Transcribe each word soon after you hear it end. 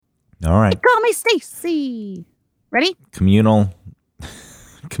All right. Call me Stacy. Ready? Communal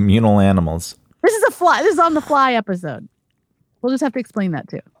animals. This is on the fly episode. We'll just have to explain that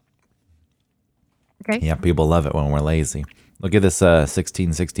too. Okay. Yeah, people love it when we're lazy. Look at this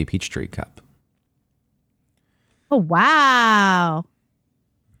 1660 Peachtree cup. Oh wow.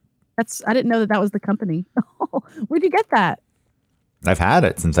 I didn't know that was the company. Where'd you get that? I've had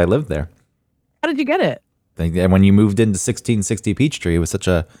it since I lived there. How did you get it? When you moved into 1660 Peachtree, it was such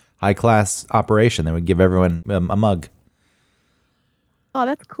a high-class operation. They would give everyone a mug. Oh,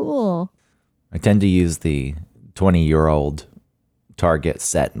 that's cool. I tend to use the 20-year-old Target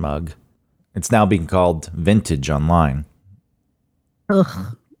set mug. It's now being called vintage online.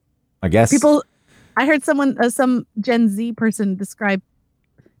 Ugh. I guess. I heard some Gen Z person describe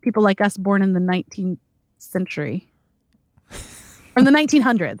people like us born in the 19th century. From the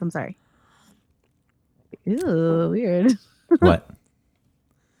 1900s, I'm sorry. Ew, weird. What?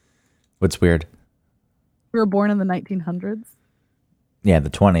 What's weird? We were born in the 1900s. Yeah, the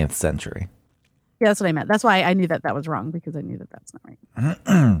 20th century. Yeah, that's what I meant. That's why I knew that was wrong, because I knew that that's not right.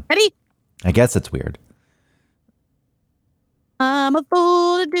 Ready? I guess it's weird. I'm a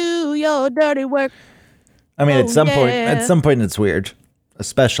fool to do your dirty work. I mean, at some point it's weird,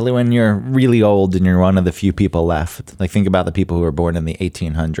 especially when you're really old and you're one of the few people left. Like, think about the people who were born in the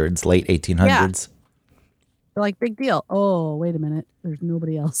 1800s, late 1800s. Yeah. They're like, big deal. Oh, wait a minute. There's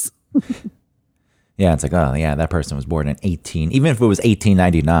nobody else. Yeah, it's like, oh, yeah, that person was born in even if it was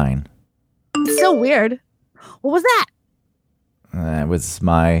 1899. It's so weird. What was that? It was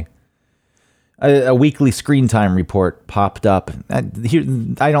a weekly screen time report popped up. I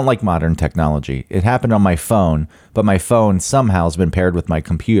don't like modern technology. It happened on my phone, but my phone somehow has been paired with my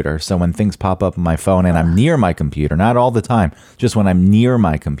computer. So when things pop up on my phone and I'm near my computer, not all the time, just when I'm near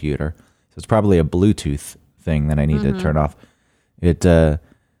my computer, so it's probably a Bluetooth thing that I need to turn off. It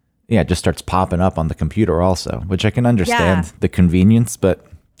just starts popping up on the computer also, which I can understand the convenience, but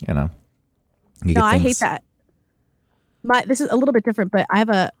I hate that. This is a little bit different, but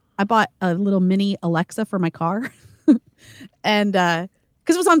I bought a little mini Alexa for my car, and because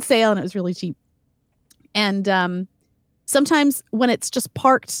it was on sale and it was really cheap. And sometimes when it's just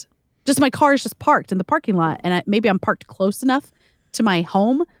parked, my car is just parked in the parking lot, and maybe I'm parked close enough to my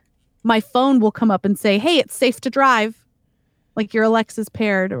home, my phone will come up and say, "Hey, it's safe to drive. Like, your Alexa's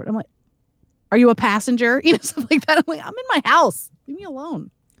paired." Or I'm like, "Are you a passenger?" Stuff like that. I'm like, "I'm in my house. Leave me alone."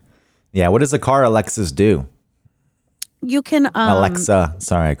 Yeah, what does a car Alexis do? You can Alexa.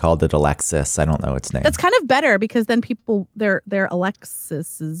 Sorry, I called it Alexis. I don't know its name. That's kind of better, because then people their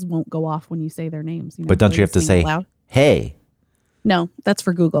Alexises won't go off when you say their names. But don't you have to say, "Hey"? No, that's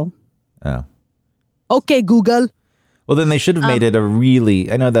for Google. Oh. Okay, Google. Well, then they should have made it I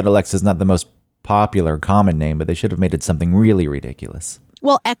know that Alexa is not the most popular common name, but they should have made it something really ridiculous.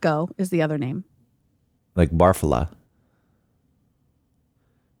 Well, Echo is the other name. Like Barfala.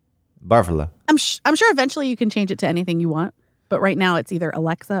 I'm sure eventually you can change it to anything you want, but right now it's either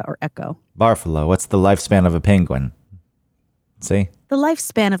Alexa or Echo. Barfala. What's the lifespan of a penguin? See? The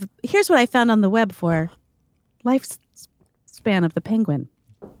lifespan of... Here's what I found on the web for lifespan of the penguin.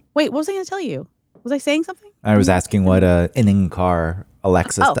 Wait, what was I going to tell you? Was I saying something? I was asking what a in-car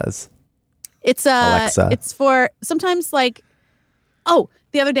Alexis does. It's Alexa. It's for sometimes, like... Oh,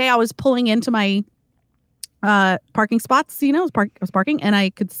 the other day I was pulling into my parking spots. I was parking, and I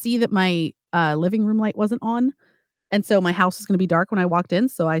could see that my living room light wasn't on, and so my house was going to be dark when I walked in.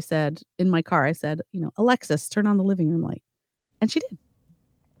 So I said, in my car, I said, "Alexis, turn on the living room light," and she did.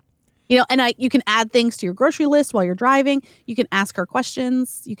 And you can add things to your grocery list while you're driving. You can ask her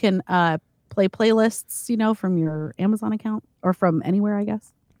questions. You can play playlists, from your Amazon account or from anywhere, I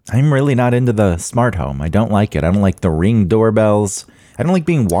guess. I'm really not into the smart home. I don't like it. I don't like the Ring doorbells. I don't like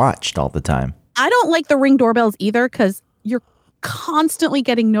being watched all the time. I don't like the Ring doorbells either, because you're constantly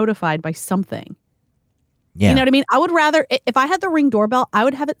getting notified by something. Yeah. You know what I mean? I would rather, if I had the Ring doorbell, I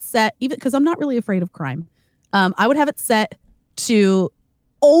would have it set, even because I'm not really afraid of crime. I would have it set to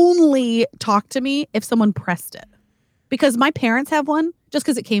only talk to me if someone pressed it. Because my parents have one, just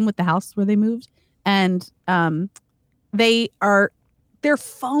because it came with the house where they moved. And their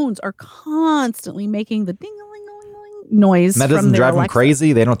phones are constantly making the ding-a-ling-a-ling noise. And that doesn't drive them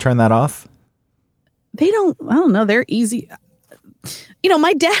crazy? They don't turn that off? I don't know. They're easy.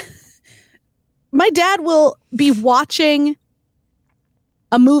 My dad will be watching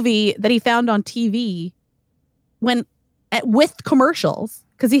a movie that he found on TV with commercials,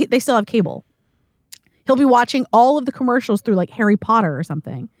 because they still have cable. He'll be watching all of the commercials through, like, Harry Potter or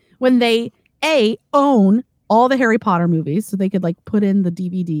something, when they own all the Harry Potter movies, so they could, like, put in the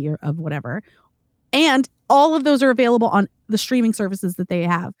DVD or of whatever, and all of those are available on the streaming services that they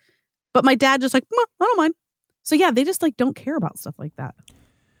have. But my dad just like, I don't mind. So yeah, they just like don't care about stuff like that.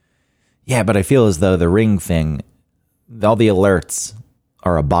 Yeah, but I feel as though the Ring thing, all the alerts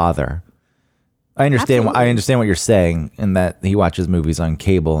are a bother. I understand. I understand what you're saying, in that he watches movies on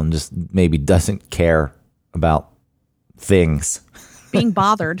cable and just maybe doesn't care about things. Being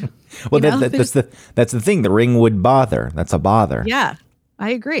bothered. Well, that's the thing. The Ring would bother. That's a bother. Yeah,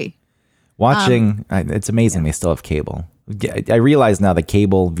 I agree. Watching, it's amazing they still have cable. I realize now that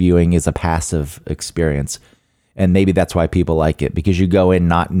cable viewing is a passive experience, and maybe that's why people like it, because you go in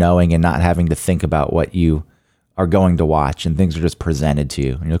not knowing and not having to think about what you are going to watch, and things are just presented to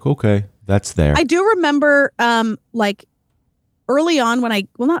you. And you're like, okay, that's there. I do remember, like early on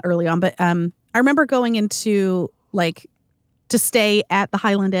not early on, but I remember going into like to stay at the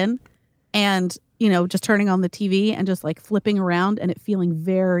Highland Inn, and just turning on the TV and just like flipping around, and it feeling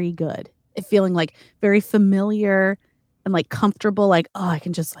very good. It feeling like very familiar and like comfortable. Like, oh, I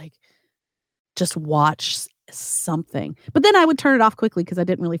can just watch something. But then I would turn it off quickly because I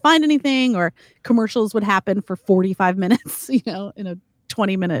didn't really find anything, or commercials would happen for 45 minutes, in a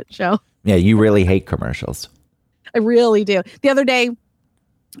 20-minute show. Yeah, you really hate commercials. I really do. The other day,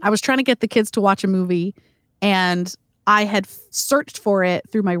 I was trying to get the kids to watch a movie, and I had searched for it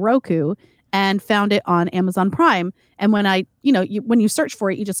through my Roku and found it on Amazon Prime. And when when you search for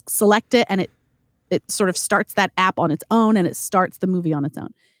it, you just select it, and it sort of starts that app on its own, and it starts the movie on its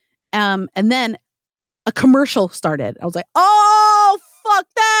own. And then a commercial started. I was like, oh, fuck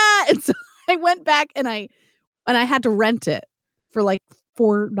that. And so I went back and I had to rent it for like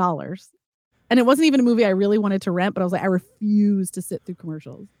 $4. And it wasn't even a movie I really wanted to rent, but I was like, I refuse to sit through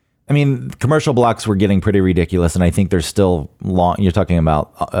commercials. I mean, commercial blocks were getting pretty ridiculous, and I think there's still long. You're talking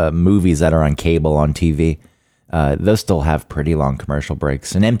about movies that are on cable, on TV. Those still have pretty long commercial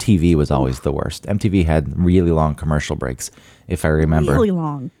breaks, and MTV was always the worst. MTV had really long commercial breaks, if I remember. Really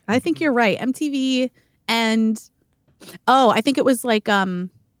long. I think you're right. MTV and I think it was like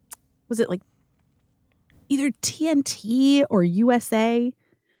was it like either TNT or USA?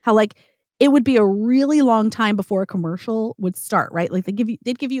 How like it would be a really long time before a commercial would start, right? Like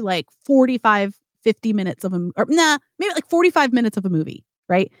they'd give you like 45, 50 minutes of maybe like 45 minutes of a movie,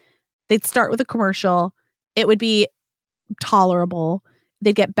 right? They'd start with a commercial. It would be tolerable.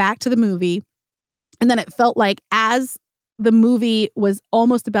 They'd get back to the movie. And then it felt like as the movie was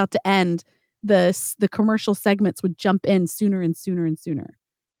almost about to end, the commercial segments would jump in sooner and sooner and sooner.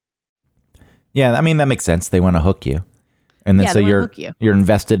 Yeah, I mean, that makes sense. They want to hook you. And then so you're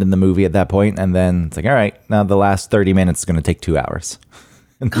invested in the movie at that point, and then it's like, all right, now the last 30 minutes is going to take 2 hours.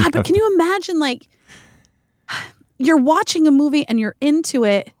 God, but can you imagine, like, you're watching a movie and you're into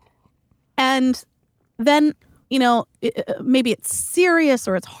it, and then, maybe it's serious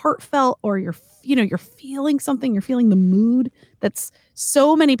or it's heartfelt, or you're feeling something, you're feeling the mood that's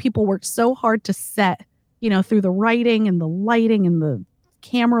so many people worked so hard to set, through the writing and the lighting and the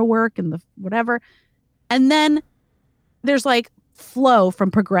camera work and the whatever. And then there's like Flo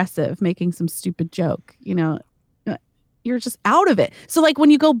from Progressive making some stupid joke, you're just out of it. So like when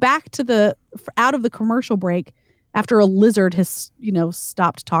you go back to out of the commercial break after a lizard has,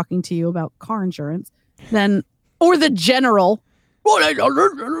 stopped talking to you about car insurance, then, or the general,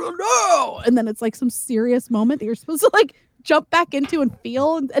 and then it's like some serious moment that you're supposed to like jump back into and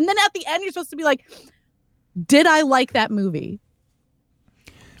feel. And then at the end, you're supposed to be like, did I like that movie?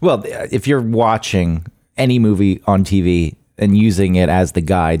 Well, if you're watching any movie on TV and using it as the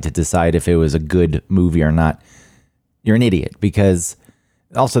guide to decide if it was a good movie or not, you're an idiot, because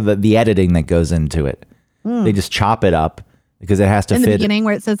also the editing that goes into it, they just chop it up because it has to fit. In the beginning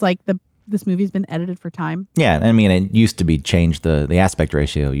where it says like this movie's been edited for time. Yeah. I mean, it used to be changed. The aspect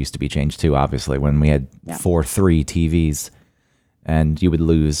ratio used to be changed too, obviously, when we had 4:3 TVs, and you would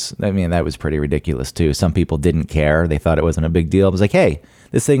lose. I mean, that was pretty ridiculous too. Some people didn't care. They thought it wasn't a big deal. It was like, hey,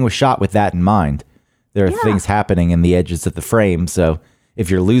 this thing was shot with that in mind. There are things happening in the edges of the frame. So if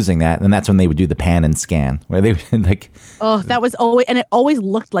you're losing that, then that's when they would do the pan and scan, where they would like. Oh, that was always, and it always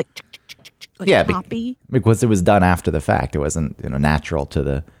looked like choppy. Because it was done after the fact. It wasn't, natural to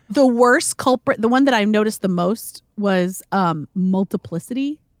the. The worst culprit, the one that I noticed the most was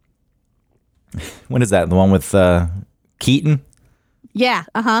Multiplicity. When is that? The one with Keaton? Yeah,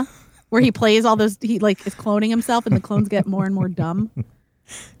 where he plays all those, he like is cloning himself, and the clones get more and more dumb.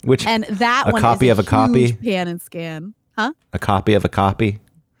 And that one copy is a copy pan and scan, huh? A copy of a copy.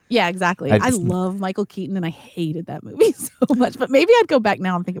 Yeah, exactly. I love Michael Keaton, and I hated that movie so much. But maybe I'd go back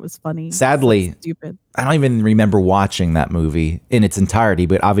now and think it was funny. Sadly, stupid. I don't even remember watching that movie in its entirety,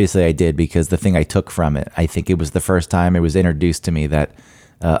 but obviously I did, because the thing I took from it, I think it was the first time it was introduced to me that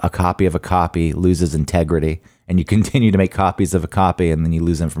a copy of a copy loses integrity, and you continue to make copies of a copy, and then you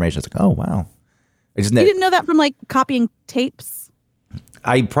lose information. It's like, oh wow, you didn't know that from like copying tapes?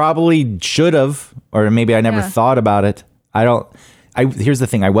 I probably should have, or maybe I never thought about it. Here's the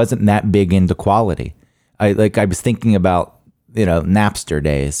thing: I wasn't that big into quality. I was thinking about Napster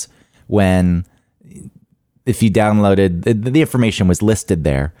days when if you downloaded the information was listed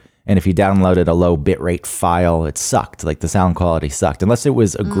there, and if you downloaded a low bitrate file, it sucked. Like the sound quality sucked, unless it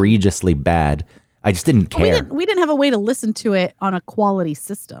was egregiously bad. I just didn't care. We didn't have a way to listen to it on a quality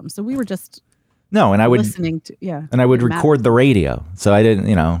system, so we were just. No, and I would listening to and I would record the radio. So I didn't,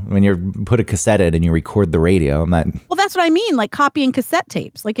 when you put a cassette in and you record the radio, I'm not. Well, that's what I mean, like copying cassette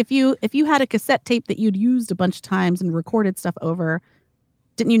tapes. Like if you had a cassette tape that you'd used a bunch of times and recorded stuff over,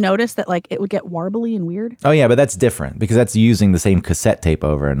 didn't you notice that like it would get warbly and weird? Oh yeah, but that's different because that's using the same cassette tape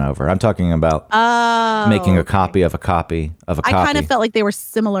over and over. I'm talking about making a copy of a copy of a copy. I kind of felt like they were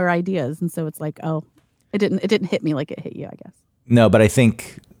similar ideas, and so it's like, oh, it didn't hit me like it hit you, I guess. No, but I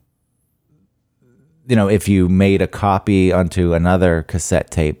think. If you made a copy onto another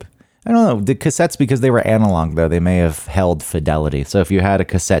cassette tape, I don't know, the cassettes, because they were analog though, they may have held fidelity. So if you had a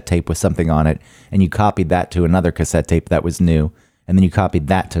cassette tape with something on it and you copied that to another cassette tape that was new, and then you copied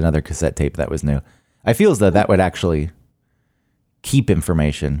that to another cassette tape that was new, I feel as though that would actually keep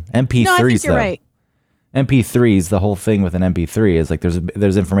information. MP3s, no, I think you're though. Right. MP3s, the whole thing with an MP3 is like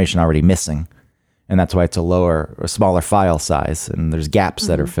there's information already missing. And that's why it's a smaller file size, and there's gaps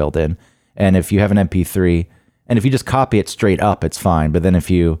that are filled in. And if you have an MP3, and if you just copy it straight up, it's fine. But then if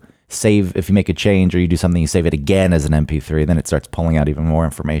you make a change or you do something, you save it again as an MP3, then it starts pulling out even more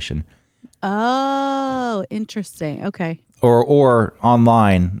information. Oh, interesting. Okay. Or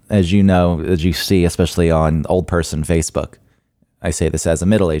online, as you see, especially on old person Facebook. I say this as a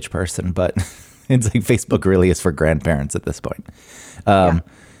middle-aged person, but it's like Facebook really is for grandparents at this point.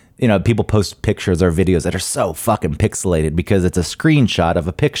 People post pictures or videos that are so fucking pixelated because it's a screenshot of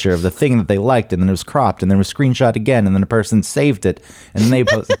a picture of the thing that they liked, and then it was cropped, and then it was screenshot again, and then a person saved it, and then they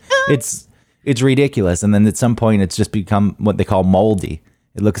post. It's ridiculous, and then at some point it's just become what they call moldy.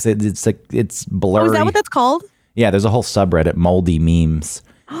 It's like it's blurry. Oh, is that what that's called? Yeah, there's a whole subreddit, moldy memes,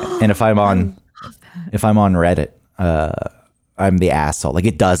 and if I'm on Reddit, I'm the asshole. Like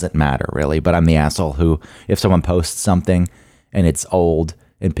it doesn't matter really, but I'm the asshole who, if someone posts something and it's old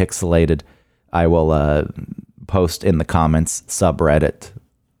and pixelated, I will post in the comments subreddit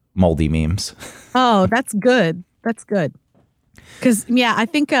moldy memes. Oh, that's good. That's good. Because I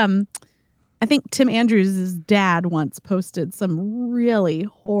think Tim Andrews' dad once posted some really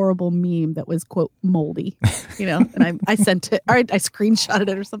horrible meme that was quote moldy, and I sent it or I screenshotted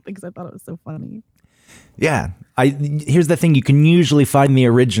it or something because I thought it was so funny. Yeah, here's the thing: you can usually find the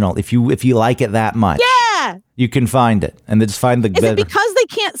original if you like it that much. Yeah, you can find it, and then just find the. Is it because they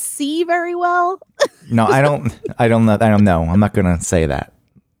can't see very well? No, I don't know. I'm not gonna say that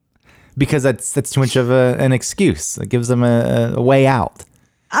because that's too much of an excuse. It gives them a way out.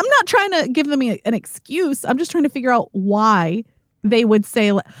 I'm not trying to give them an excuse. I'm just trying to figure out why they would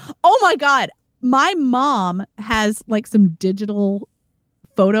say, "Oh my God, my mom has like some digital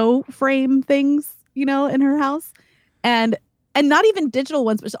photo frame things." In her house, and not even digital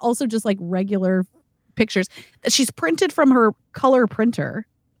ones, but also just like regular pictures that she's printed from her color printer,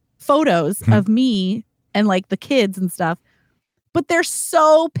 photos of me and like the kids and stuff, but they're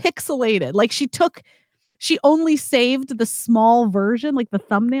so pixelated. Like she only saved the small version, like the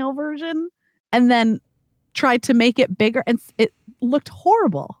thumbnail version, and then tried to make it bigger, and it looked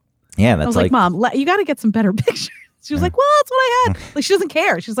horrible. Yeah, that's I was like, Mom, you got to get some better pictures. She was like, well, that's what I had. Like, she doesn't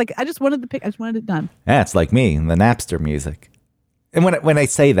care. She's like, I just wanted it done. Yeah, it's like me, the Napster music. And when I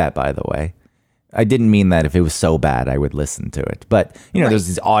say that, by the way, I didn't mean that if it was so bad, I would listen to it. But, right. There's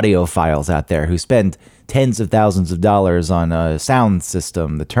these audio files out there who spend tens of thousands of dollars on a sound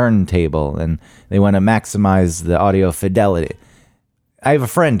system, the turntable, and they want to maximize the audio fidelity. I have a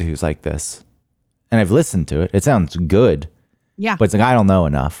friend who's like this, and I've listened to it. It sounds good. Yeah. But it's like, I don't know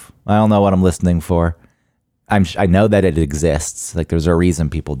enough. I don't know what I'm listening for. I know that it exists. Like, there's a reason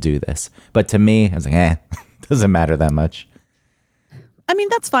people do this. But to me, I was like, doesn't matter that much. I mean,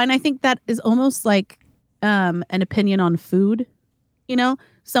 that's fine. I think that is almost like an opinion on food.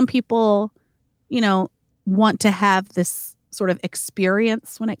 Some people, want to have this sort of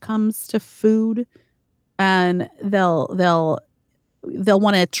experience when it comes to food, and they'll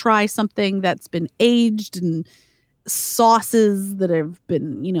want to try something that's been aged and sauces that have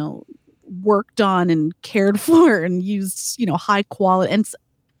been, worked on and cared for and used, high quality. And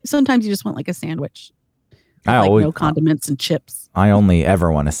sometimes you just want like a sandwich. No condiments and chips. I only ever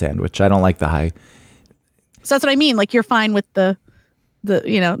want a sandwich. I don't like the high. So that's what I mean. Like, you're fine with the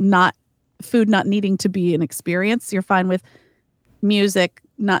not food not needing to be an experience. You're fine with music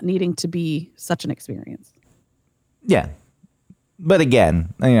not needing to be such an experience. Yeah. But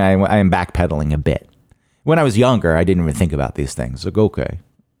again, I am backpedaling a bit. When I was younger, I didn't even think about these things. Like, okay,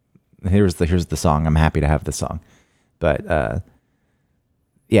 here's the song. I'm happy to have the song. But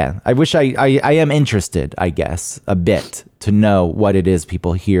yeah, I wish I am interested, I guess, a bit to know what it is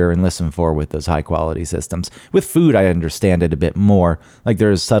people hear and listen for with those high quality systems. With food, I understand it a bit more. Like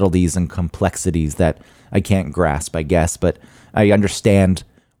there's subtleties and complexities that I can't grasp, I guess, but I understand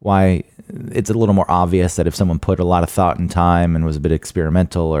why it's a little more obvious that if someone put a lot of thought and time and was a bit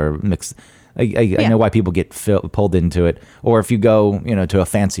experimental or mixed, I know why people get pulled into it. Or if you go, to a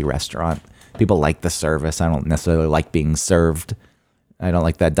fancy restaurant, people like the service. I don't necessarily like being served. I don't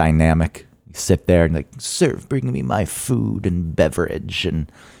like that dynamic. You sit there and bring me my food and beverage.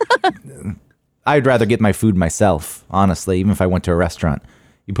 And I'd rather get my food myself, honestly, even if I went to a restaurant.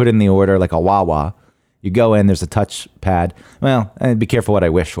 You put in the order like a Wawa. You go in, there's a touch pad. Well, and be careful what I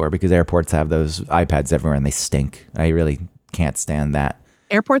wish for because airports have those iPads everywhere and they stink. I really can't stand that.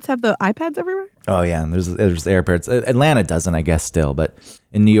 Airports have the iPads everywhere? Oh, yeah. There's airports. Atlanta doesn't, I guess, still. But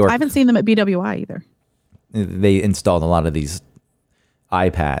in New York... I haven't seen them at BWI either. They installed a lot of these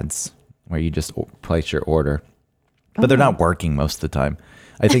iPads where you just place your order. But they're not working most of the time.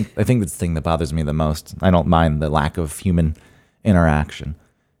 I think that's the thing that bothers me the most. I don't mind the lack of human interaction.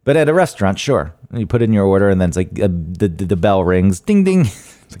 But at a restaurant, sure. You put in your order and then it's like the bell rings. Ding, ding.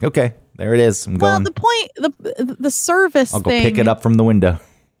 It's like, okay, there it is. I'm going. Well, the point, the service I'll go pick it up from the window.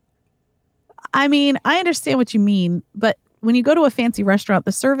 I mean, I understand what you mean. But when you go to a fancy restaurant,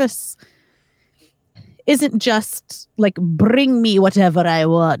 the service isn't just like, bring me whatever I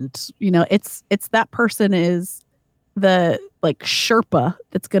want. It's that person is the like Sherpa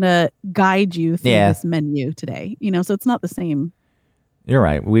that's going to guide you through this menu today. So it's not the same. You're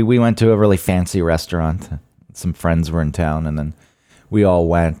right. We went to a really fancy restaurant. Some friends were in town, and then we all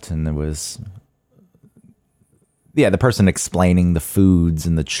went, and there was, the person explaining the foods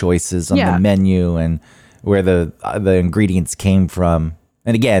and the choices on the menu and where the ingredients came from.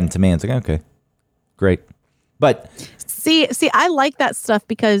 And again, to me, it's like, okay, great. But see, I like that stuff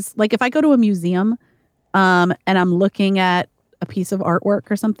because, like, if I go to a museum, and I'm looking at a piece of artwork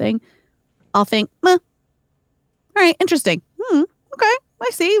or something, I'll think, all right, interesting. Okay, I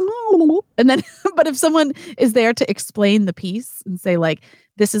see. And then, but if someone is there to explain the piece and say, like,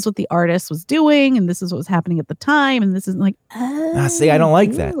 this is what the artist was doing, and this is what was happening at the time, and this is like, see, I don't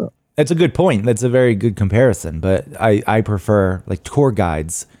like that. That's a good point. That's a very good comparison. But I prefer like tour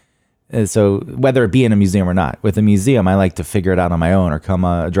guides. So whether it be in a museum or not, with a museum, I like to figure it out on my own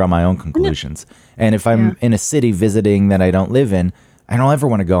or draw my own conclusions. And if I'm in a city visiting that I don't live in, I don't ever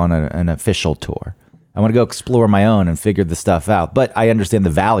want to go on an official tour. I want to go explore my own and figure the stuff out. But I understand the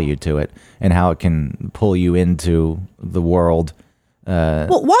value to it and how it can pull you into the world.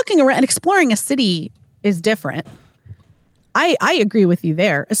 Well, walking around and exploring a city is different. I agree with you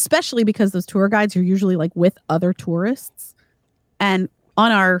there, especially because those tour guides are usually like with other tourists. And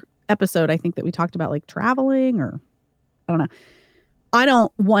on our episode, I think that we talked about like traveling, or I don't know.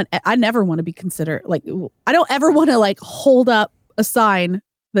 I never want to be considered like, I don't ever want to like hold up a sign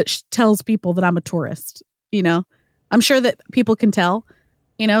that tells people that I'm a tourist. I'm sure that people can tell,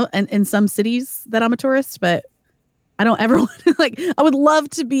 and in some cities that I'm a tourist, but I don't ever want to like, I would love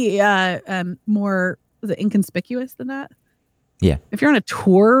to be more inconspicuous than that. Yeah. If you're on a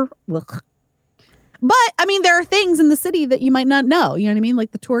tour, look. But I mean, there are things in the city that you might not know. You know what I mean?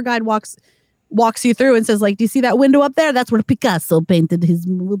 Like the tour guide walks you through and says, like, do you see that window up there? That's where Picasso painted his,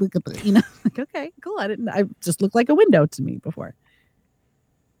 like, okay, cool. I just looked like a window to me before.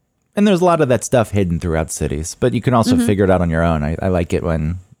 And there's a lot of that stuff hidden throughout cities, but you can also figure it out on your own. I like it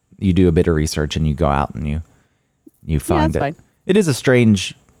when you do a bit of research and you go out and you find it. Fine. It is a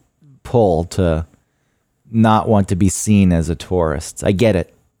strange pull to not want to be seen as a tourist. I get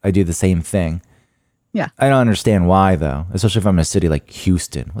it. I do the same thing. Yeah. I don't understand why, though, especially if I'm in a city like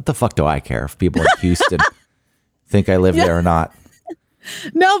Houston. What the fuck do I care if people in Houston think I live there or not?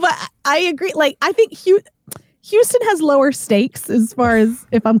 No, but I agree. Like, I think Houston has lower stakes as far as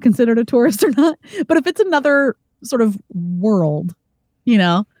if I'm considered a tourist or not. But if it's another sort of world,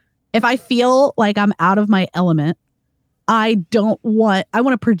 if I feel like I'm out of my element, I want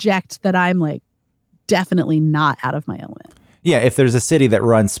to project that I'm like definitely not out of my element. Yeah, if there's a city that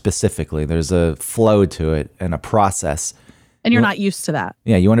runs specifically, there's a flow to it and a process. And you're not used to that.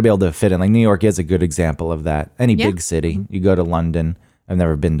 Yeah, you want to be able to fit in. Like New York is a good example of that. Any big city, you go to London. I've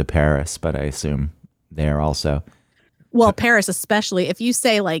never been to Paris, but I assume there also. Well, Paris especially. If you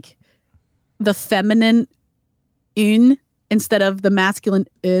say like the feminine une instead of the masculine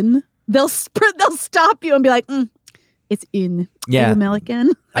in, they'll stop you and be like, it's in. Yeah. Are you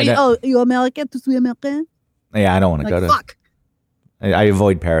American? You American? To be American? Yeah, I don't want to go to. Fuck. I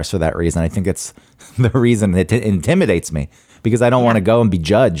avoid Paris for that reason. I think it's the reason it intimidates me because I don't want to go and be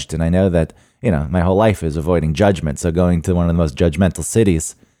judged. And I know that, my whole life is avoiding judgment. So going to one of the most judgmental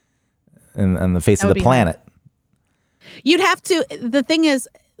cities on the face of the planet. You'd have to, the thing is,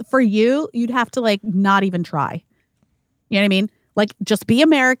 for you'd have to not even try. You know what I mean? Just be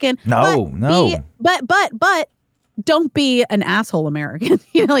American. No. But don't be an asshole American.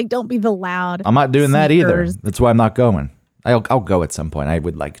 Don't be the loud. I'm not doing that either. That's why I'm not going. I'll go at some point. I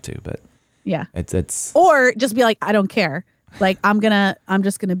would like to, but yeah, it's or just be like, I don't care. I'm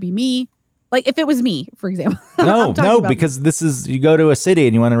just gonna be me. If it was me, for example. No, because this is, you go to a city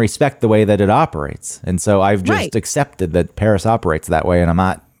and you want to respect the way that it operates, and so I've just accepted that Paris operates that way, and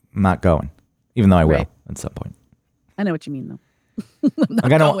I'm not going, even though I will at some point. I know what you mean, though. I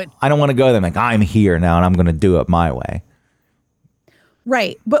don't want to go there. I'm here now, and I'm going to do it my way.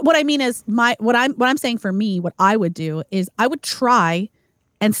 Right. But what I mean is what I'm saying for me, what I would do is I would try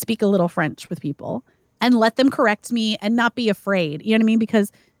and speak a little French with people and let them correct me and not be afraid. You know what I mean?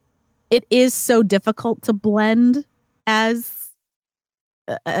 Because it is so difficult to blend as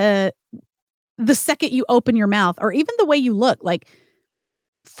the second you open your mouth, or even the way you look.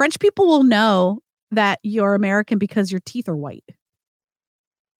 French people will know that you're American because your teeth are white.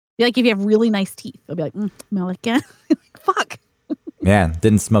 If you have really nice teeth, they'll be like, American. Fuck. Yeah,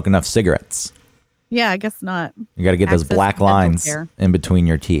 didn't smoke enough cigarettes. Yeah, I guess not. You got to get those black lines in between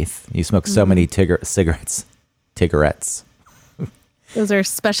your teeth. You smoke so many cigarettes. Tiggerettes. Those are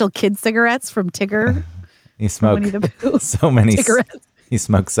special kid cigarettes from Tigger. You smoke so many cigarettes. You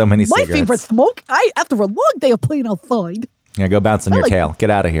smoke so many cigarettes. My favorite smoke. After a long day of playing outside. Yeah, go bounce on your tail. Get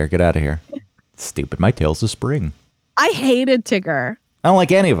out of here. Get out of here. Stupid. My tail's a spring. I hated Tigger. I don't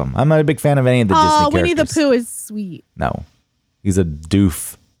like any of them. I'm not a big fan of any of the Disney characters. Winnie the Pooh is sweet. No. He's a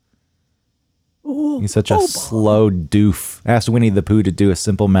doof. He's such a slow doof. Ask Winnie the Pooh to do a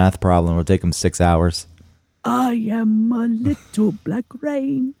simple math problem. It'll take him 6 hours. I am a little black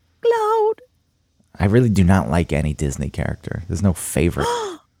rain cloud. I really do not like any Disney character. There's no favorite.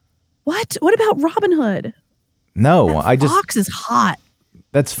 What? What about Robin Hood? No, Fox is hot.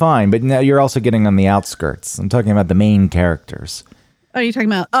 That's fine, but now you're also getting on the outskirts. I'm talking about the main characters. You're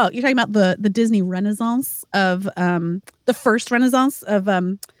talking about the Disney Renaissance of the first Renaissance of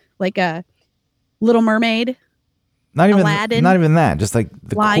Little Mermaid. Aladdin, not even that. Just the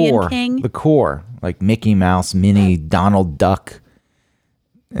Lion core, King. The core, like Mickey Mouse, Minnie, Donald Duck.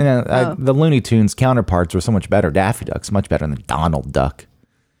 The Looney Tunes counterparts were so much better. Daffy Duck's much better than Donald Duck.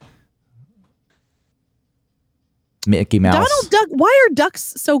 Mickey Mouse. Donald Duck. Why are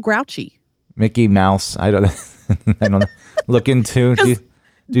ducks so grouchy? Mickey Mouse. I don't know. Look into.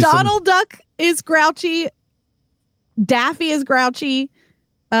 Donald Duck is grouchy. Daffy is grouchy.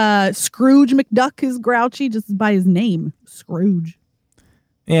 Scrooge McDuck is grouchy just by his name, Scrooge.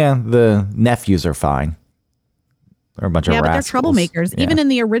 Yeah, the nephews are fine. They're a bunch of rascals. But they're troublemakers. Yeah. Even in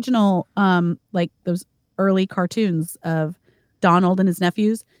the original, those early cartoons of Donald and his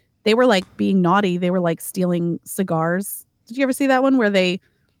nephews, they were being naughty. They were stealing cigars. Did you ever see that one where they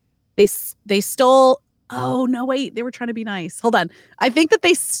stole? Oh no, wait, they were trying to be nice. Hold on, I think that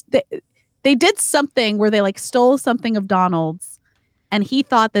they did something where they stole something of Donald's, and he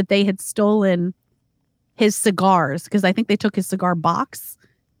thought that they had stolen his cigars because I think they took his cigar box,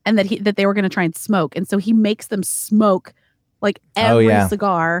 and that they were going to try and smoke, and so he makes them smoke every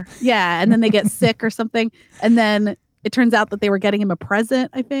cigar. Yeah, and then they get sick or something, and then it turns out that they were getting him a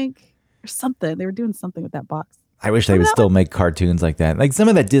present, I think, or something. They were doing something with that box. I wish they would still make cartoons like that. Some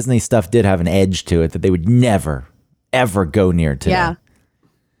of that Disney stuff did have an edge to it that they would never, ever go near today. Yeah.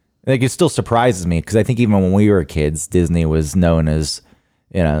 It still surprises me because I think even when we were kids, Disney was known as,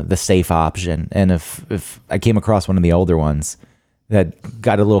 the safe option. And if I came across one of the older ones that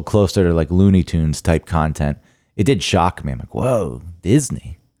got a little closer to Looney Tunes type content, it did shock me. I'm like, whoa,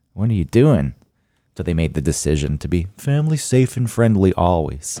 Disney, what are you doing? So they made the decision to be family safe and friendly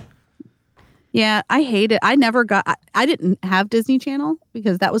always. Yeah, I hate it. I didn't have Disney Channel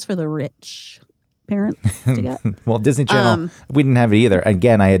because that was for the rich parents to get. Well, Disney Channel, we didn't have it either.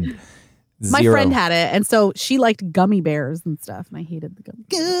 Again, I had zero. My friend had it, and so she liked gummy bears and stuff, and I hated the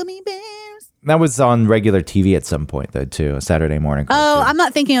gummy bears. That was on regular TV at some point, though, too, a Saturday morning. Oh, I'm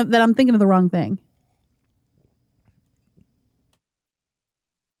not thinking of that. I'm thinking of the wrong thing.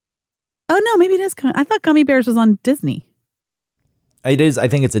 Oh, no, maybe it is. I thought Gummy Bears was on Disney. It is. I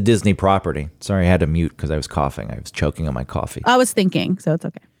think it's a Disney property. Sorry, I had to mute because I was coughing. I was choking on my coffee. I was thinking, so it's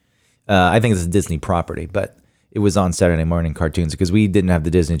okay. I think it's a Disney property, but it was on Saturday morning cartoons, because we didn't have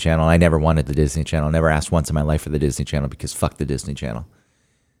the Disney Channel. I never wanted the Disney Channel. I never asked once in my life for the Disney Channel, because fuck the Disney Channel.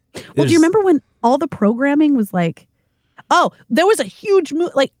 Well, do you remember when all the programming was like, there was a huge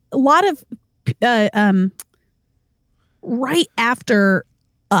like a lot of right after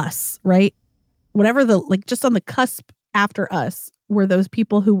Us, right? Whatever just on the cusp after Us were those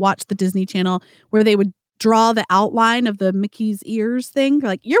people who watched the Disney Channel, where they would draw the outline of the Mickey's ears thing. They're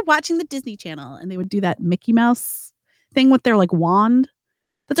like, you're watching the Disney Channel. And they would do that Mickey Mouse thing with their like wand.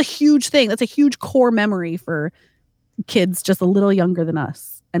 That's a huge thing. That's a huge core memory for kids just a little younger than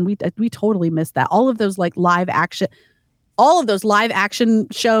us. And we totally missed that. All of those live action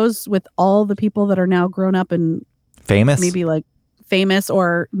shows with all the people that are now grown up and famous, maybe like famous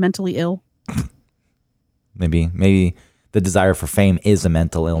or mentally ill. Maybe the desire for fame is a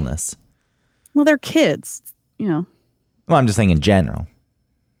mental illness. Well, they're kids, Well, I'm just saying in general.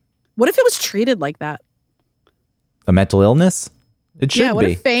 What if it was treated like that? A mental illness? It should be. Yeah, what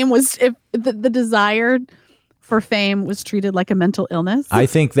if fame was, if the desire for fame was treated like a mental illness? I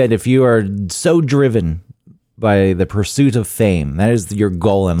think that if you are so driven by the pursuit of fame, that is your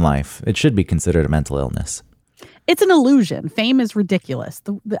goal in life, it should be considered a mental illness. It's an illusion. Fame is ridiculous.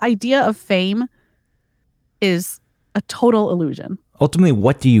 The idea of fame is a total illusion. Ultimately,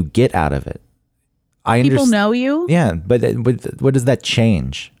 what do you get out of it? People know you. Yeah, but what does that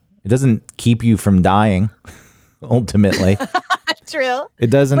change? It doesn't keep you from dying. Ultimately, true. It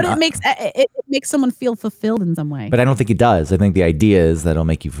doesn't. But it makes someone feel fulfilled in some way. But I don't think it does. I think the idea is that it'll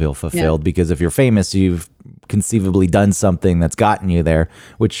make you feel fulfilled, because if you're famous, you've conceivably done something that's gotten you there.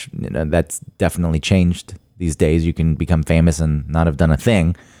 Which that's definitely changed these days. You can become famous and not have done a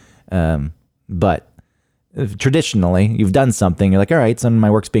thing, but traditionally you've done something, you're like, all right, so my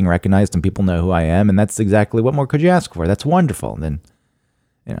work's being recognized and people know who I am, and that's exactly what more could you ask for? That's wonderful. And then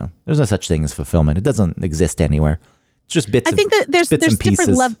there's no such thing as fulfillment. It doesn't exist anywhere. It's just bits. I think that there's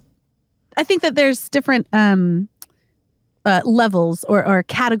different I think that there's different levels or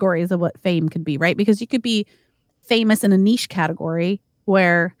categories of what fame could be, right? Because you could be famous in a niche category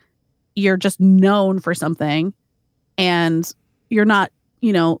where you're just known for something and you're not,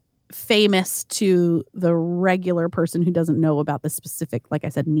 famous to the regular person who doesn't know about the specific, like I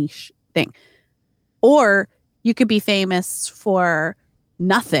said, niche thing. Or you could be famous for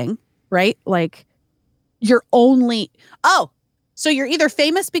nothing, right? Like you're so you're either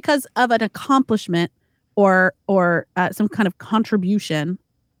famous because of an accomplishment or some kind of contribution.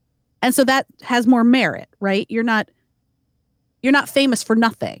 And so that has more merit, right? You're not famous for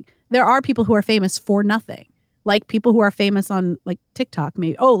nothing. There are people who are famous for nothing. Like people who are famous on like TikTok,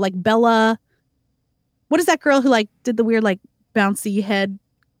 maybe. Oh, like Bella. What is that girl who like did the weird like bouncy head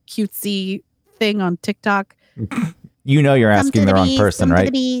cutesy thing on TikTok? You're asking the wrong person,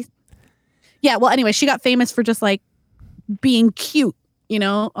 right? Yeah. Well, anyway, she got famous for just like being cute,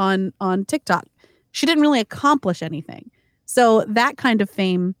 on TikTok. She didn't really accomplish anything. So that kind of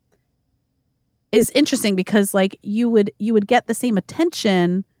fame is interesting because like you would get the same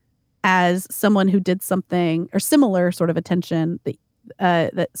attention as someone who did something or similar sort of attention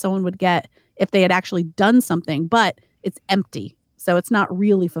that someone would get if they had actually done something, but it's empty. So it's not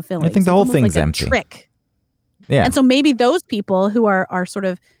really fulfilling. I think the whole thing's like empty. Trick. Yeah. And so maybe those people who are sort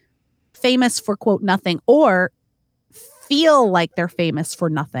of famous for quote nothing or feel like they're famous for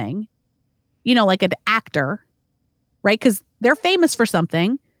nothing, like an actor, right? Because they're famous for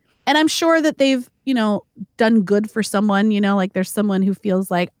something. And I'm sure that they've, done good for someone, like there's someone who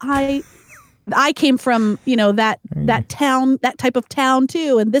feels like I came from, that town, that type of town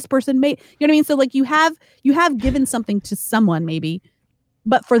too. And this person made, you know what I mean? So like you have given something to someone maybe,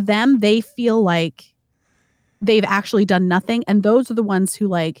 but for them, they feel like they've actually done nothing. And those are the ones who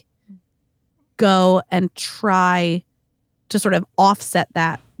like go and try to sort of offset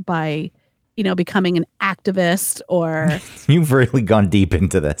that by, becoming an activist or... You've really gone deep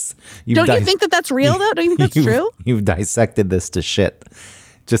into this. Don't you think that that's real, though? Don't you think that's true? You've dissected this to shit.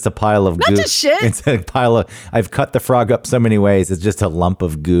 Just a pile of goo. Not just shit. It's a pile of... I've cut the frog up so many ways. It's just a lump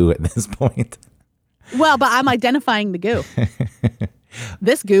of goo at this point. Well, but I'm identifying the goo.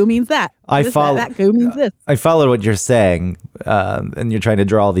 This goo means that. That goo means this. I followed what you're saying, and you're trying to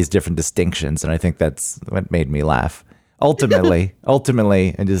draw all these different distinctions, and I think that's what made me laugh. Ultimately,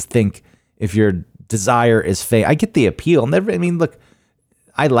 I just think... If your desire is fame, I get the appeal. Look,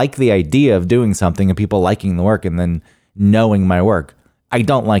 I like the idea of doing something and people liking the work and then knowing my work. I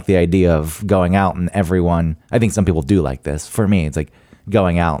don't like the idea of going out and everyone, I think some people do like this. For me, it's like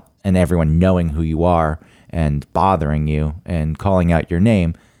going out and everyone knowing who you are and bothering you and calling out your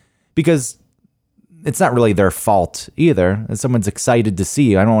name. Because it's not really their fault either. If someone's excited to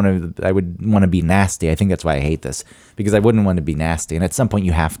see you, I would want to be nasty. I think that's why I hate this, because I wouldn't want to be nasty. And at some point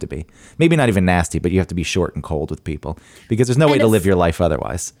you have to be. Maybe not even nasty, but you have to be short and cold with people, because there's no way to live your life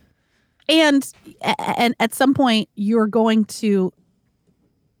otherwise. And at some point you're going to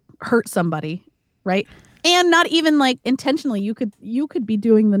hurt somebody, right? And not even like intentionally. You could be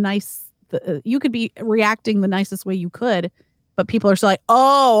doing you could be reacting the nicest way you could. But people are still like,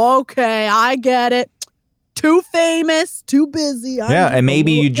 oh, okay, I get it. Too famous, too busy. And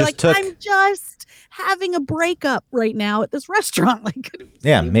maybe you just I'm just having a breakup right now at this restaurant.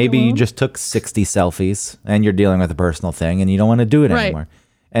 Maybe you just took 60 selfies and you're dealing with a personal thing and you don't want to do it anymore.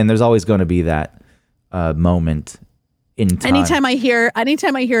 And there's always going to be that moment in time. Anytime I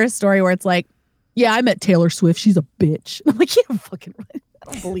hear a story where it's like, yeah, I met Taylor Swift. She's a bitch. I'm like, yeah, fucking right.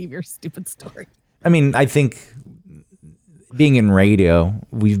 I don't believe your stupid story. I mean, I think being in radio,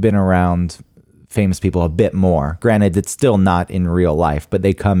 we've been around famous people a bit more. Granted, it's still not in real life, but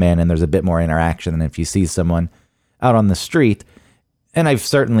they come in and there's a bit more interaction than if you see someone out on the street. And I've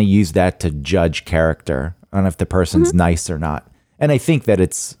certainly used that to judge character on if the person's nice or not. And I think that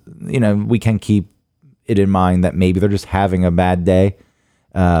it's, we can keep it in mind that maybe they're just having a bad day.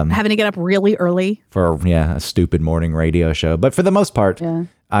 Having to get up really early. For, a stupid morning radio show. But for the most part,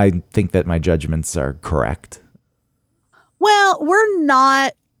 I think that my judgments are correct. Well, we're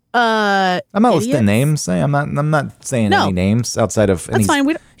not. I'm not listing names. I'm not saying any names outside of. That's fine.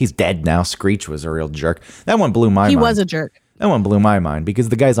 He's dead now. Screech was a real jerk. That one blew my mind. He was a jerk. That one blew my mind because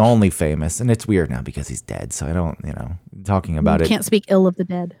the guy's only famous, and it's weird now because he's dead. So I don't, talking about it. You can't speak ill of the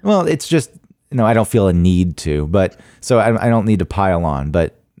dead. Well, it's just, I don't feel a need to, but so I don't need to pile on.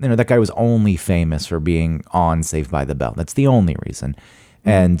 But that guy was only famous for being on Saved by the Bell. That's the only reason,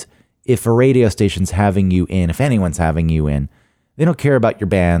 and. If a radio station's having you in, if anyone's having you in, they don't care about your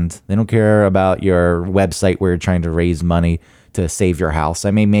band. They don't care about your website where you're trying to raise money to save your house.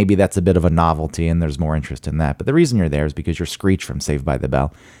 I mean, maybe that's a bit of a novelty and there's more interest in that. But the reason you're there is because you're Screech from Saved by the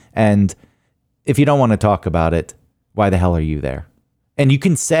Bell. And if you don't want to talk about it, why the hell are you there? And you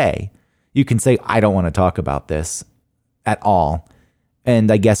can say, I don't want to talk about this at all.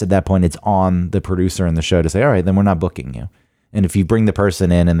 And I guess at that point, it's on the producer and the show to say, all right, then we're not booking you. And if you bring the person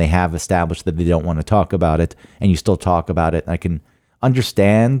in and they have established that they don't want to talk about it and you still talk about it, I can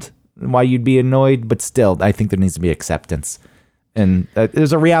understand why you'd be annoyed, but still, I think there needs to be acceptance. And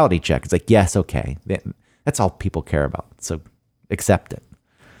there's a reality check. It's like, yes, okay. That's all people care about. So accept it.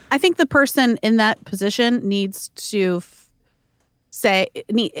 I think the person in that position needs to say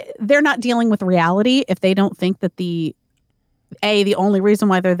they're not dealing with reality if they don't think that the only reason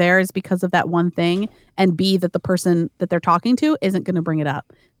why they're there is because of that one thing, and B, that the person that they're talking to isn't going to bring it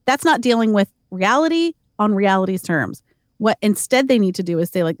up. That's not dealing with reality on reality's terms. What instead they need to do is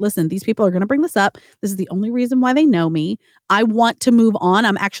say, like, listen, these people are going to bring this up. This is the only reason why they know me. I want to move on.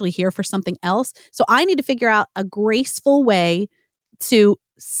 I'm actually here for something else. So I need to figure out a graceful way to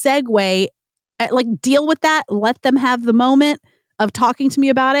segue, deal with that, let them have the moment of talking to me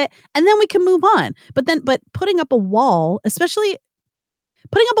about it, and then we can move on. But putting up a wall, especially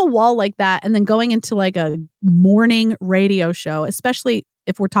putting up a wall like that, and then going into like a morning radio show, especially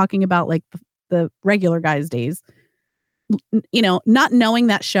if we're talking about like the regular guys' days, not knowing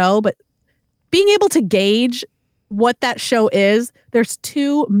that show, but being able to gauge what that show is. There's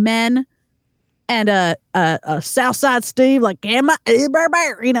two men and a Southside Steve, like, you're going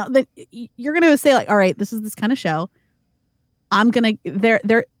to say like, all right, this is this kind of show. I'm going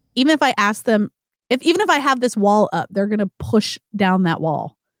to, even if I ask them, even if I have this wall up, they're going to push down that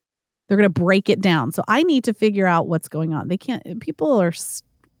wall. They're going to break it down. So I need to figure out what's going on. People are.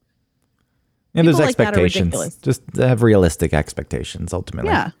 And there's expectations. Just have realistic expectations,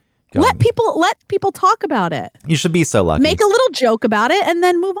 ultimately. Yeah. Let people talk about it. You should be so lucky. Make a little joke about it and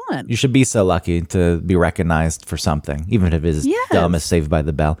then move on. You should be so lucky to be recognized for something, even if it is dumb as Saved by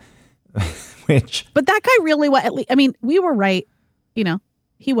the Bell. But that guy really we were right.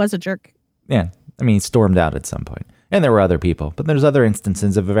 He was a jerk. Yeah. He stormed out at some point. And there were other people. But there's other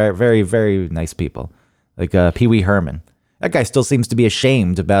instances of very, very, very nice people. Like Pee Wee Herman. That guy still seems to be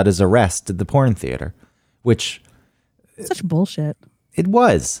ashamed about his arrest at the porn theater. Which... Such bullshit. It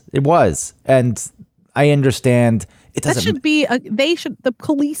was. And I understand... That should be... the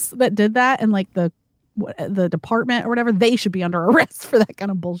police that did that and like the department or whatever, they should be under arrest for that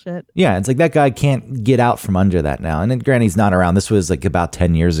kind of bullshit. Yeah, it's like that guy can't get out from under that now. And then Granny's not around. This was like about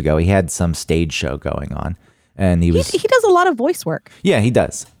 10 years ago. He had some stage show going on. And he does a lot of voice work. Yeah, he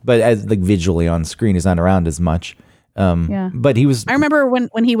does. But as like visually on screen, he's not around as much. But he was... I remember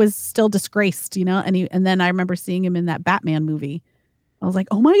when he was still disgraced, and then I remember seeing him in that Batman movie. I was like,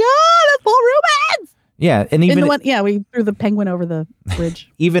 oh my God, Paul Rubens. Yeah, and even we threw the penguin over the bridge.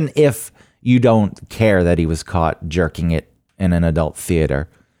 Even if you don't care that he was caught jerking it in an adult theater,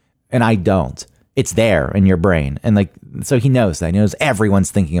 and I don't, it's there in your brain, and like so he knows that. He knows everyone's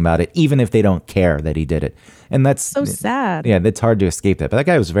thinking about it, even if they don't care that he did it, and that's so sad. Yeah, it's hard to escape that. But that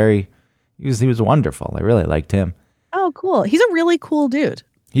guy was he was wonderful. I really liked him. Oh, cool. He's a really cool dude.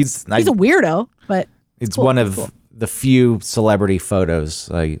 He's a weirdo, but it's cool. One of the few celebrity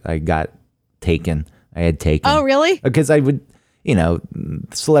photos I got taken. I had taken. Oh, really? Because I would,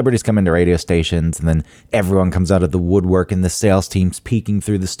 celebrities come into radio stations and then everyone comes out of the woodwork and the sales team's peeking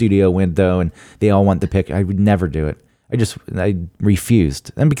through the studio window and they all want the pic. I would never do it. I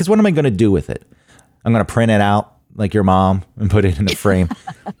refused. And because what am I going to do with it? I'm going to print it out like your mom and put it in a frame.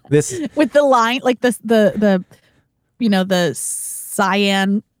 This with the line, like the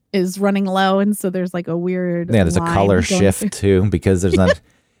cyan is running low. And so there's like a weird there's a color shift too, because there's not...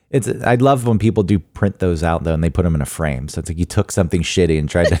 I love when people do print those out though, and they put them in a frame. So it's like you took something shitty and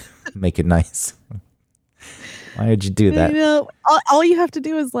tried to make it nice. Why did you do that? All you have to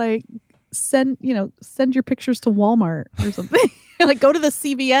do is like send your pictures to Walmart or something. Like go to the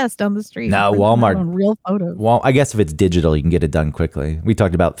CVS down the street. No, Walmart on real photos. I guess if it's digital, you can get it done quickly. We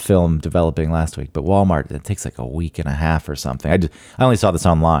talked about film developing last week, but Walmart, it takes like a week and a half or something. I only saw this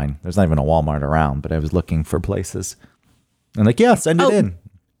online. There's not even a Walmart around, but I was looking for places. And like, yeah, send it in.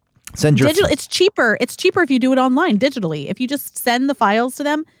 Send your digital. It's cheaper. It's cheaper if you do it online digitally. If you just send the files to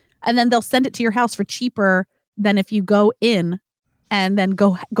them, and then they'll send it to your house for cheaper than if you go in and then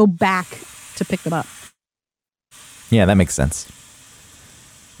go back to pick them up. Yeah, that makes sense.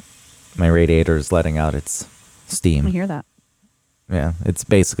 My radiator is letting out its steam. I hear that. Yeah, it's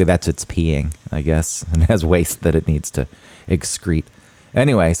basically it's peeing, I guess, and it has waste that it needs to excrete.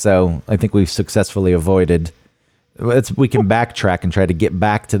 Anyway, so I think we've successfully avoided. We can backtrack and try to get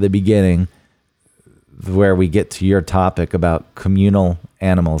back to the beginning where we get to your topic about communal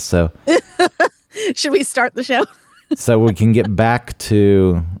animals. So should we start the show? So we can get back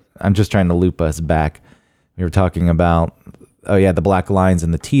to, I'm just trying to loop us back. We were talking about, the black lines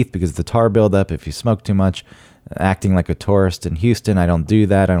in the teeth because of the tar buildup. If you smoke too much, acting like a tourist in Houston. I don't do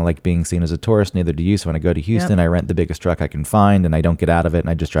that. I don't like being seen as a tourist. Neither do you. So when I go to Houston, I rent the biggest truck I can find and I don't get out of it and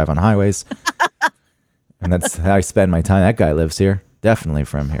I just drive on highways. And that's how I spend my time. That guy lives here. Definitely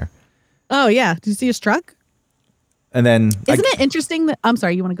from here. Oh, yeah. Did you see his truck? And then... Isn't it interesting that... I'm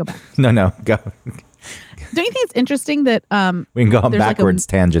sorry, you want to go back? No, go. Don't you think it's interesting that... we can go on backwards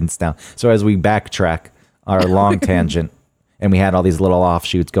tangents now. So as we backtrack our long tangent, and we had all these little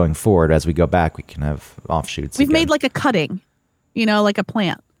offshoots going forward, as we go back, we can have offshoots. We've made like a cutting, like a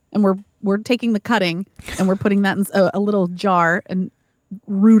plant. And we're taking the cutting, and we're putting that in a little jar and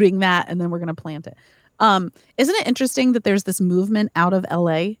rooting that, and then we're going to plant it. Isn't it interesting that there's this movement out of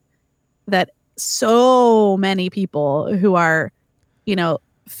LA that so many people who are,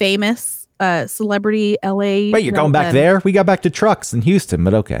 famous, celebrity LA. Wait, you're going back there? We got back to trucks in Houston,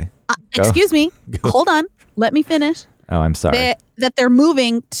 but okay. Excuse me. Hold on. Let me finish. Oh, I'm sorry. That they're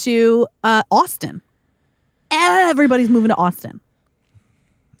moving to Austin. Everybody's moving to Austin.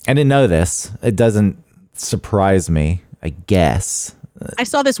 I didn't know this. It doesn't surprise me, I guess. I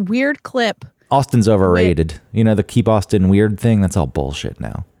saw this weird clip. Austin's overrated. The Keep Austin Weird thing, that's all bullshit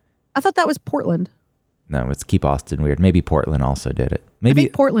now. I thought that was Portland. No, it's Keep Austin Weird. Maybe Portland also did it. Maybe I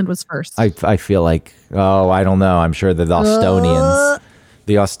think Portland was first. I feel like, I don't know. I'm sure that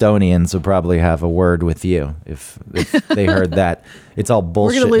the Austonians would probably have a word with you if they heard that. It's all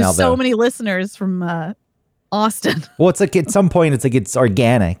bullshit now. We're going to lose so many listeners from Austin. Well, it's like at some point it's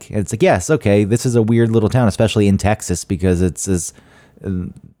organic. It's like, yes, okay, this is a weird little town, especially in Texas because it's this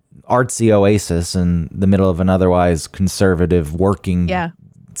artsy oasis in the middle of an otherwise conservative working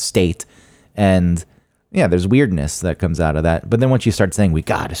state. And there's weirdness that comes out of that. But then once you start saying we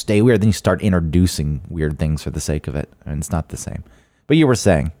got to stay weird, then you start introducing weird things for the sake of it. And it's not the same. But you were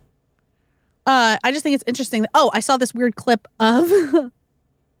saying. I just think it's interesting. I saw this weird clip of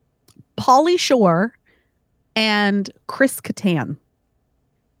Pauly Shore and Chris Kattan.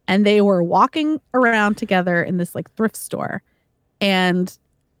 And they were walking around together in this like thrift store. And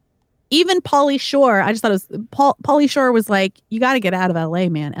even Pauly Shore, I just thought it was Pauly Shore was like, you got to get out of LA,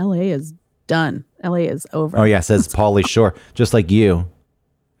 man. LA is done. LA is over. Oh, yeah. Says Pauly Shore, just like you.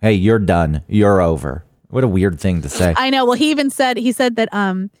 Hey, you're done. You're over. What a weird thing to say. I know. Well, he said that,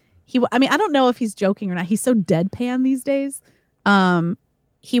 I don't know if he's joking or not. He's so deadpan these days.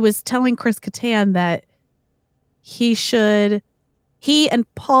 He was telling Chris Kattan that he and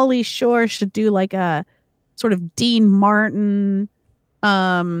Pauly Shore should do like a sort of Dean Martin,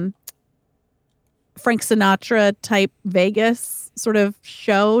 Frank Sinatra type Vegas sort of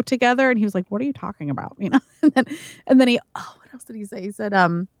show together, and he was like, "What are you talking about?" You know, and then he, oh, what else did he say? He said,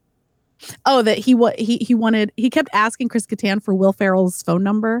 that he kept asking Chris Kattan for Will Ferrell's phone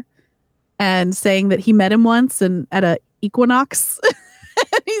number, and saying that he met him once and at a Equinox.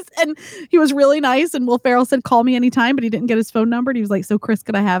 and he was really nice, and Will Ferrell said, "Call me anytime," but he didn't get his phone number. And he was like, "So Chris,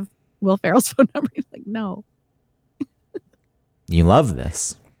 could I have Will Ferrell's phone number?" He's like, "No." You love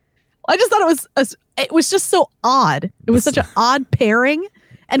this. I just thought it was just so odd. It was such an odd pairing.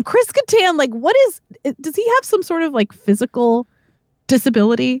 And Chris Kattan, like, does he have some sort of like physical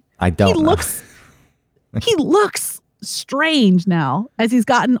disability? I don't know. He looks strange now as he's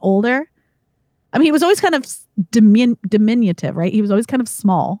gotten older. I mean, he was always kind of diminutive, right? He was always kind of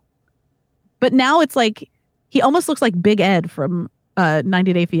small. But now it's like he almost looks like Big Ed from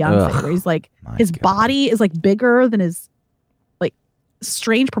 90 Day Fiancé, where he's like, his body is like bigger than his like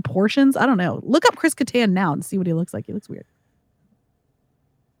strange proportions. I don't know. Look up Chris Kattan now and see what he looks like. He looks weird.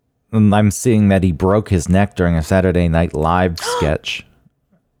 I'm seeing that he broke his neck during a Saturday Night Live sketch.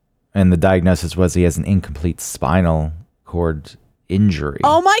 And the diagnosis was he has an incomplete spinal cord injury.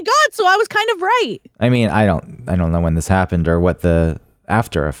 Oh my God. So I was kind of right. I mean, I don't know when this happened or what the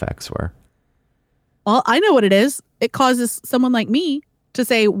after effects were. Well, I know what it is. It causes someone like me to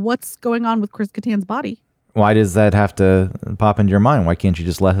say, what's going on with Chris Kattan's body? Why does that have to pop into your mind? Why can't you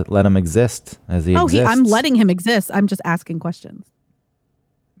just let him exist as he exists? I'm letting him exist. I'm just asking questions.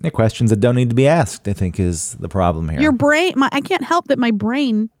 The questions that don't need to be asked, I think, is the problem here. Your brain, I can't help that my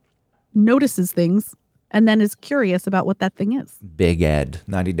brain notices things and then is curious about what that thing is. Big Ed,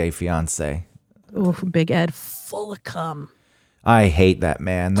 90 Day Fiancé. Oh, Big Ed, full of cum. I hate that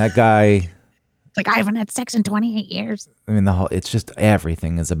man. That guy. It's like, I haven't had sex in 28 years. I mean, it's just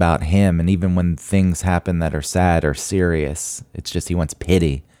everything is about him. And even when things happen that are sad or serious, it's just he wants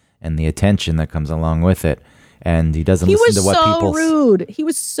pity and the attention that comes along with it. And he doesn't listen to what people... He was so rude. He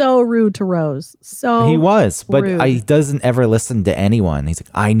was so rude to Rose. He was, but rude. He doesn't ever listen to anyone. He's like,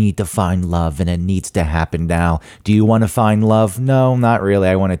 I need to find love and it needs to happen now. Do you want to find love? No, not really.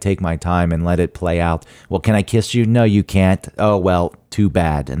 I want to take my time and let it play out. Well, can I kiss you? No, you can't. Oh, well, too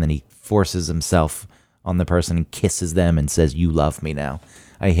bad. And then he forces himself on the person and kisses them and says, you love me now.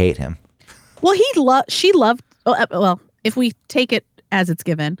 I hate him. Well, she loved... Well, if we take it as it's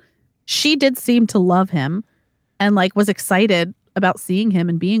given, she did seem to love him. And like was excited about seeing him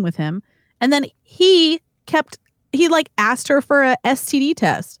and being with him. And then he like asked her for a STD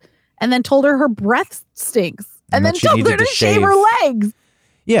test and then told her breath stinks and then told her to shave her legs.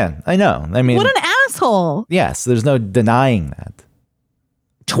 Yeah, I know. I mean, what an asshole. Yes, there's no denying that.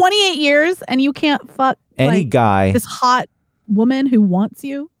 28 years and you can't fuck any guy, this hot woman who wants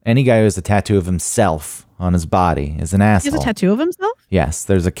you. Any guy who has a tattoo of himself on his body is an asshole. He has a tattoo of himself? Yes,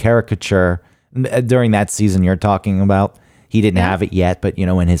 there's a caricature. During that season you're talking about, he didn't have it yet, but you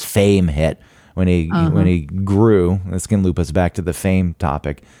know, when his fame hit, when he grew, this can loop us back to the fame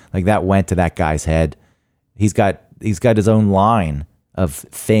topic. Like that went to that guy's head. He's got his own line of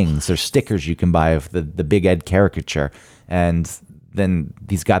things or stickers you can buy of the Big Ed caricature, and then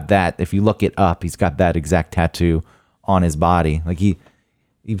he's got that. If you look it up, he's got that exact tattoo on his body. Like he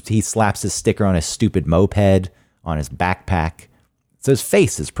slaps his sticker on his stupid moped, on his backpack. So his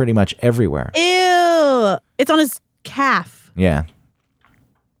face is pretty much everywhere. Ew. It's on his calf. Yeah.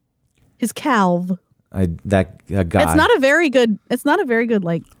 His calve. Guy. It's not a very good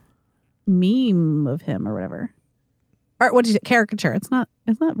like meme of him or whatever. Or what is it? Caricature. It's not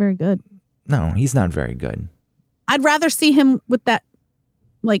very good. No, he's not very good. I'd rather see him with that,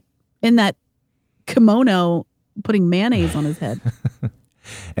 like in that kimono putting mayonnaise on his head.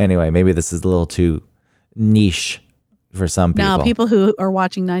 Anyway, maybe this is a little too niche for some people. No, people who are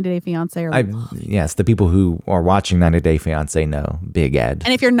watching 90 Day Fiancé are yes, the people who are watching 90 Day Fiancé know Big Ed.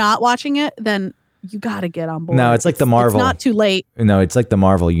 And if you're not watching it, then you got to get on board. No, it's like the Marvel. It's not too late. No, it's like the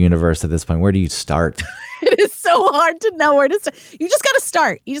Marvel universe at this point. Where do you start? It is so hard to know where to start. You just got to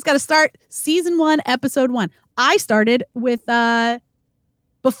start. You just got to start season 1, episode 1. I started with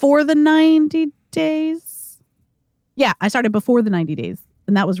before the 90 days. Yeah, I started before the 90 days.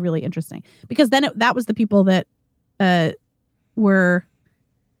 And that was really interesting because then that was the people that were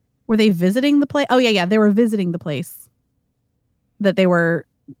they visiting the place? Oh yeah, they were visiting the place that they were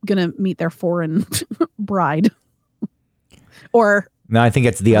gonna meet their foreign bride. Or no, I think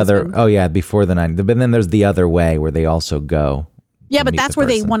it's the husband. Other. Oh yeah, before the 90. But then there's the other way where they also go. Yeah, but that's where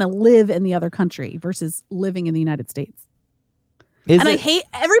they want to live in the other country versus living in the United States. I hate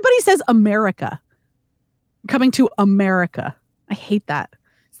everybody says America. Coming to America. I hate that.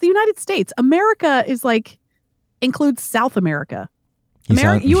 It's the United States. America is like includes South America.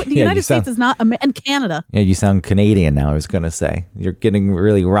 The United States is not, and Canada. Yeah, you sound Canadian now, I was going to say. You're getting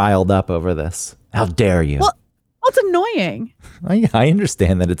really riled up over this. How dare you? Well, it's annoying. I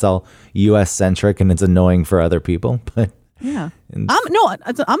understand that it's all U.S.-centric and it's annoying for other people, but... Yeah.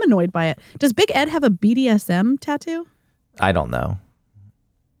 I'm annoyed by it. Does Big Ed have a BDSM tattoo? I don't know.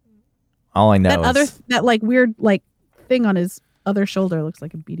 All I know is... that like weird like thing on his other shoulder looks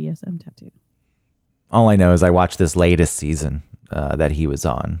like a BDSM tattoo. All I know is I watched this latest season that he was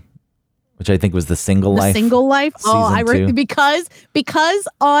on, which I think was the Single Life. Single Life? Because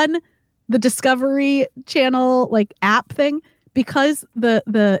on the Discovery Channel like app thing, because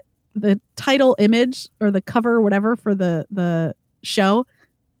the title image or the cover or whatever for the show,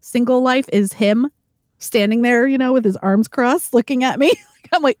 Single Life, is him standing there, with his arms crossed looking at me.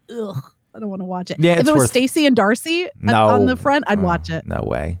 I'm like, ugh, I don't want to watch it. Yeah, if it was Stacey and Darcy on the front, I'd watch it. No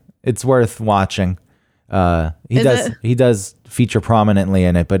way. It's worth watching. He does feature prominently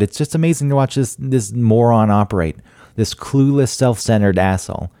in it, but it's just amazing to watch this moron operate, this clueless, self-centered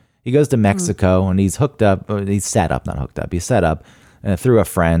asshole. He goes to Mexico and he's set up through a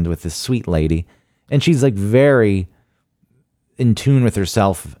friend with this sweet lady, and she's like very in tune with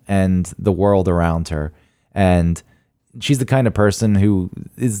herself and the world around her, and she's the kind of person who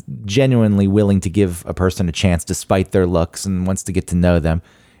is genuinely willing to give a person a chance despite their looks and wants to get to know them,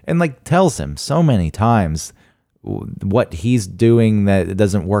 and like tells him so many times what he's doing that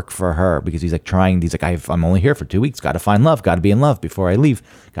doesn't work for her, because he's like I'm only here for 2 weeks, got to find love, got to be in love before I leave,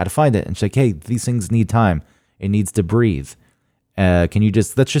 got to find it. And she's like, hey, these things need time, it needs to breathe.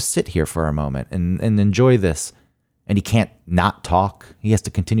 Let's just sit here for a moment and enjoy this. And he can't not talk. He has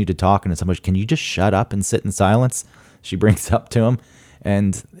to continue to talk. And it's so much, can you just shut up and sit in silence? She brings up to him.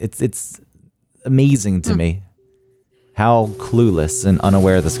 And it's amazing to me how clueless and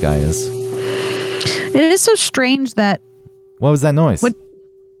unaware this guy is. It is so strange that... What was that noise?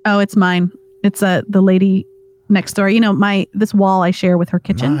 Oh, it's mine. It's the lady next door. This wall I share with her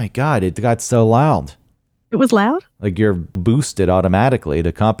kitchen. My God, it got so loud. It was loud? Like you're boosted automatically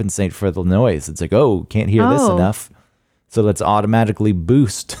to compensate for the noise. It's like, oh, can't hear this enough, so let's automatically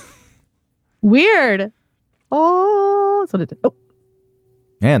boost. Weird. Oh, that's what it did. Oh.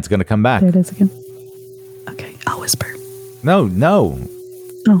 Yeah, it's going to come back. There it is again. Okay, I'll whisper. No.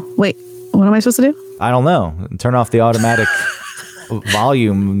 Oh, wait. What am I supposed to do? I don't know. Turn off the automatic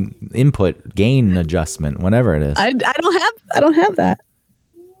volume input gain adjustment, whatever it is. I don't have that.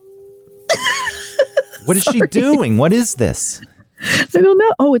 What is she doing? What is this? I don't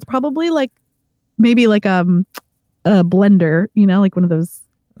know. Oh, it's probably maybe a blender, like one of those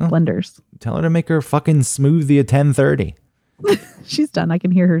blenders. Tell her to make her fucking smoothie at 10:30. She's done. I can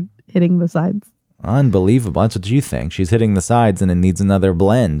hear her hitting the sides. Unbelievable. That's what you think. She's hitting the sides and it needs another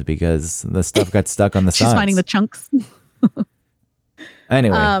blend because the stuff got stuck on the sides. She's finding the chunks.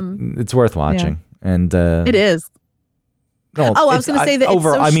 Anyway, it's worth watching. Yeah. And it is. No, I was going to say that it's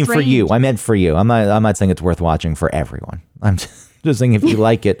so strange. For you. I meant for you. I'm not saying it's worth watching for everyone. I'm just saying if you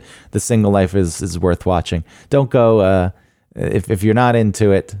like it, The Single Life is worth watching. Don't go if you're not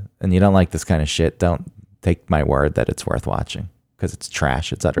into it and you don't like this kind of shit, don't take my word that it's worth watching, because it's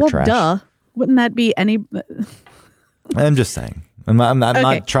trash. It's utter trash. Duh. Wouldn't that be any? I'm just saying. I'm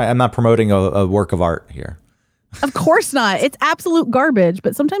not promoting a work of art here. Of course not. It's absolute garbage.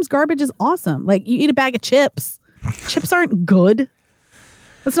 But sometimes garbage is awesome. Like you eat a bag of chips. Chips aren't good.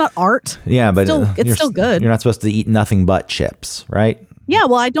 That's not art. Yeah, but it's still good. You're not supposed to eat nothing but chips, right? Yeah,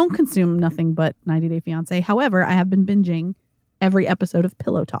 well, I don't consume nothing but 90 Day Fiancé. However, I have been binging every episode of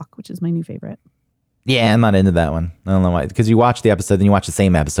Pillow Talk, which is my new favorite. Yeah, I'm not into that one. I don't know why. Because you watch the episode, then you watch the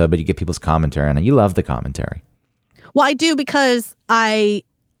same episode, but you get people's commentary on it. You love the commentary. Well, I do, because I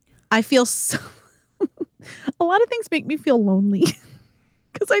feel so... a lot of things make me feel lonely.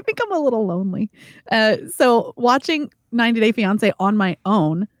 Because I think I'm a little lonely. So watching 90 Day Fiancé on my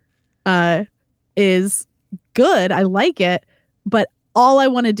own is good. I like it. But all I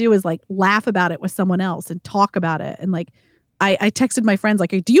want to do is laugh about it with someone else and talk about it. And I texted my friends,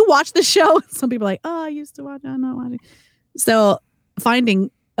 do you watch this show? Some people are like, oh, I used to watch it. I'm not watching. So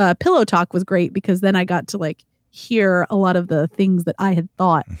finding Pillow Talk was great, because then I got to hear a lot of the things that I had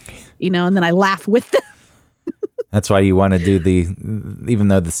thought, and then I laugh with them. That's why you want to do even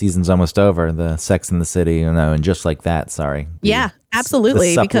though the season's almost over, the Sex and the City, and just like that. Sorry. Yeah,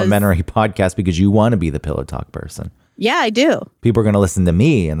 absolutely. The supplementary podcast, because you want to be the Pillow Talk person. Yeah, I do. People are going to listen to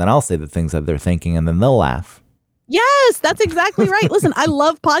me, and then I'll say the things that they're thinking, and then they'll laugh. Yes, that's exactly right. Listen, I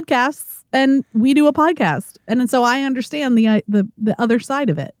love podcasts, and we do a podcast, and so I understand the other side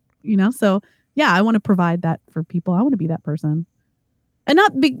of it. So yeah, I want to provide that for people. I want to be that person, and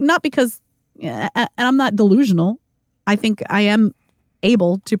not because, and I'm not delusional. I think I am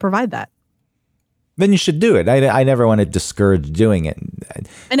able to provide that. Then you should do it. I never want to discourage doing it.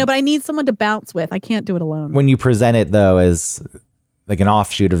 I know, but I need someone to bounce with. I can't do it alone. When you present it, though, as like an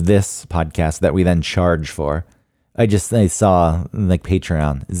offshoot of this podcast that we then charge for, I saw like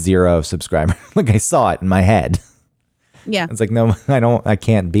Patreon, 0 subscriber. Like I saw it in my head. Yeah. It's like, no, I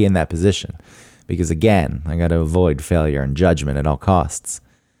can't be in that position because again, I got to avoid failure and judgment at all costs.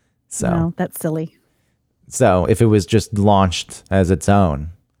 So no, that's silly. So if it was just launched as its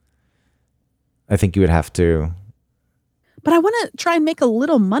own, I think you would have to. But I want to try and make a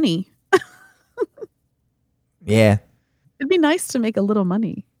little money. Yeah. It'd be nice to make a little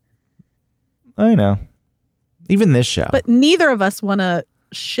money. I know. Even this show. But neither of us want to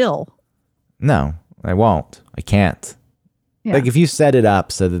shill. No, I won't. I can't. Yeah. Like if you set it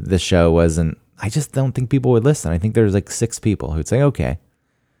up so that the show wasn't, I just don't think people would listen. I think there's like 6 people who'd say, okay.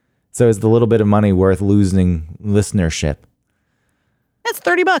 So is the little bit of money worth losing listenership? That's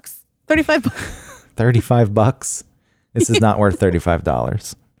 $30. $35. $35? This is not worth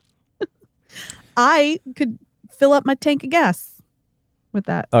 $35. I could fill up my tank of gas with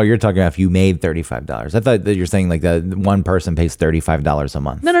that. Oh, you're talking about if you made $35. I thought that you're saying like the one person pays $35 a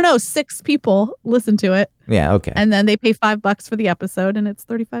month. No. 6 people listen to it. Yeah, okay. And then they pay $5 for the episode, and it's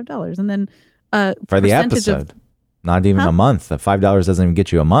 $35. And then for the episode, not even a month. The $5 doesn't even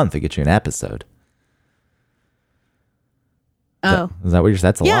get you a month. It gets you an episode. Oh, is that what you're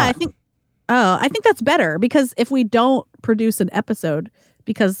saying? That's a lot. I think that's better because if we don't produce an episode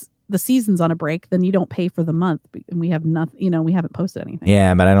because the season's on a break, then you don't pay for the month and we have nothing, we haven't posted anything.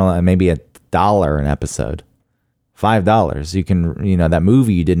 Yeah, but I don't know, maybe $1 an episode. $5. You can, that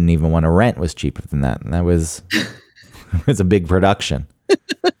movie you didn't even want to rent was cheaper than that. And that was, it was a big production.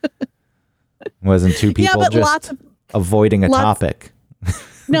 Wasn't 2 people just avoiding a topic.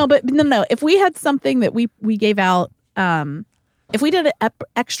 No. If we had something that we gave out, if we did an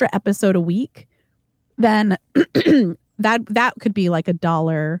extra episode a week, then that could be like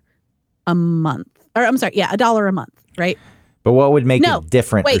 $1 a month. Or I'm sorry, $1 a month, right? But what would make it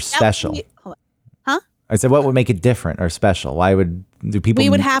different or special? I said, what would make it different or special? Why would people? We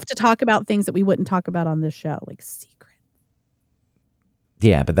would have to talk about things that we wouldn't talk about on this show, like secret.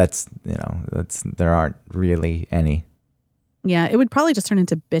 Yeah, but that's there aren't really any. Yeah, it would probably just turn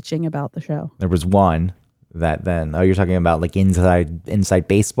into bitching about the show. There was one that then you're talking about like inside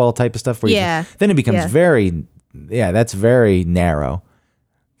baseball type of stuff where then it becomes very that's very narrow.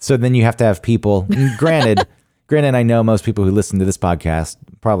 So then you have to have people granted I know most people who listen to this podcast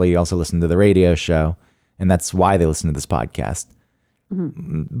probably also listen to the radio show, and that's why they listen to this podcast.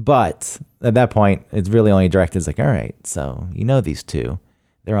 Mm-hmm. But at that point it's really only directed as like, all right, so these two,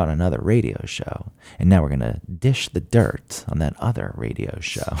 they're on another radio show, and now we're going to dish the dirt on that other radio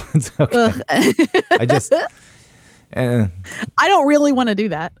show. It's okay. I don't really want to do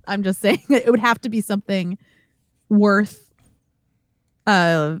that. I'm just saying it would have to be something worth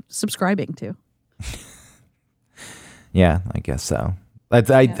subscribing to. Yeah, I guess so.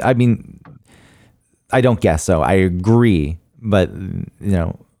 I mean, I don't guess so. I agree, but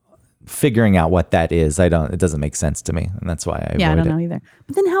figuring out what that is, it doesn't make sense to me, and that's why I don't know either.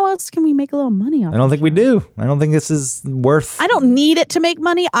 But then how else can we make a little money off? I don't think we do. I don't think this is worth. I don't need it to make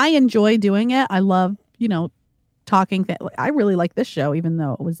money. I enjoy doing it. I love talking. I really like this show, even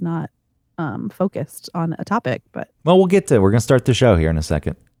though it was not focused on a topic. But we'll get to. We're gonna start the show here in a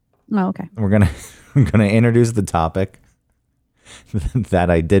second. Oh, okay. We're gonna introduce the topic that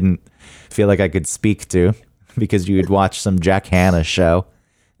I didn't feel like I could speak to because you had watched some Jack Hanna show.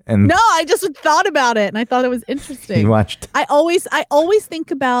 And no, I just thought about it and I thought it was interesting. You watched. I always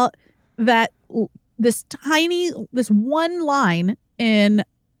think about that. This one line in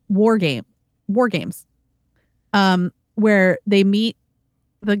War Games, where they meet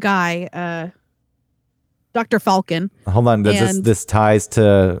the guy, Dr. Falcon. Hold on, this ties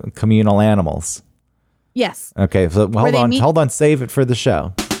to communal animals? Yes. Okay, so hold on, save it for the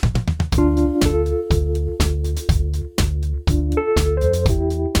show.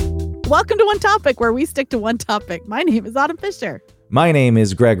 Welcome to One Topic, where we stick to one topic. My name is Autumn Fisher. My name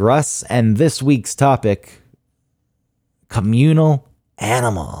is Greg Russ, and this week's topic, communal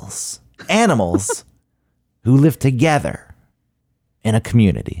animals. Animals who live together in a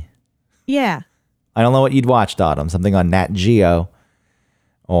community. Yeah. I don't know what you'd watched, Autumn. Something on Nat Geo,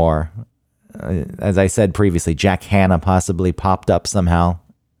 or, as I said previously, Jack Hanna possibly popped up somehow.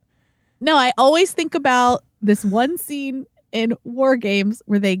 No, I always think about this one scene in War Games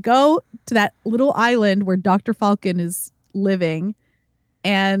where they go to that little island where Dr. Falcon is living,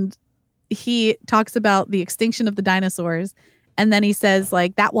 and he talks about the extinction of the dinosaurs, and then he says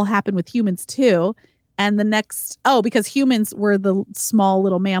like that will happen with humans too, And the next, because humans were the small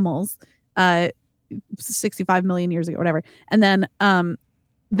little mammals 65 million years ago, whatever. And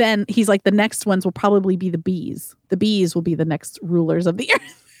then he's like, the next ones will probably be the bees. The bees will be the next rulers of the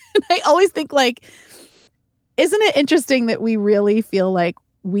earth. And I always think like, isn't it interesting that we really feel like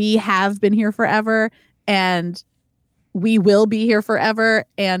we have been here forever and we will be here forever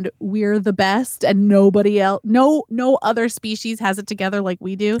and we're the best and nobody else, no other species has it together like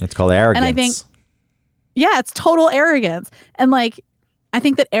we do. It's called arrogance. And I think, it's total arrogance. And like, I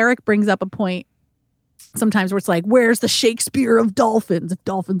think that Eric brings up a point sometimes where it's like, where's the Shakespeare of dolphins? If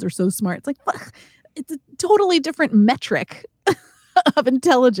dolphins are so smart, it's like, it's a totally different metric of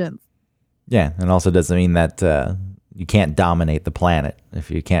intelligence. Yeah. And also doesn't mean that you can't dominate the planet if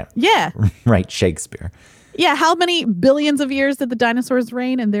you can't write Shakespeare. Yeah. How many billions of years did the dinosaurs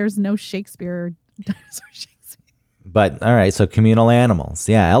reign? And there's no Shakespeare. Dinosaur Shakespeare. But all right. So communal animals.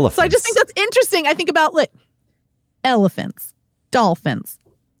 Yeah. Elephants. So I just think that's interesting. I think about elephants, dolphins,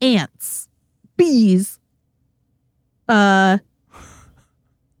 ants, bees.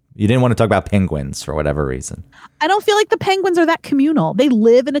 You didn't want to talk about penguins for whatever reason. I don't feel like the penguins are that communal. They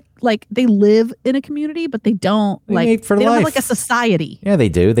live in a community, but they don't mate for they life. Don't have like a society. Yeah, they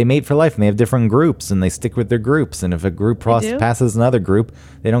do. They mate for life and they have different groups and they stick with their groups. And if a group passes another group,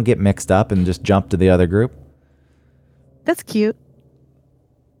 they don't get mixed up and just jump to the other group. That's cute.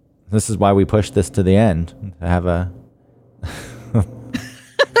 This is why we pushed this to the end to have a.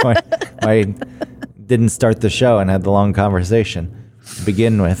 I didn't start the show and had the long conversation to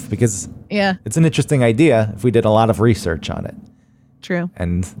begin with because it's an interesting idea if we did a lot of research on it. True.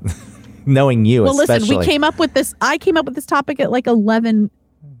 And knowing you, especially. Listen, we came up with this. I came up with this topic at like 11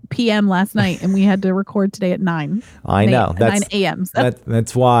 p.m. last night, and we had to record today at 9. I know. That's 9 a.m. So.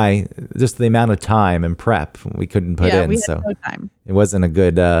 That's why just the amount of time and prep we couldn't put in. We had so no time. It wasn't a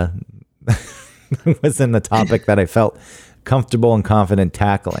good. It wasn't a topic that I felt comfortable and confident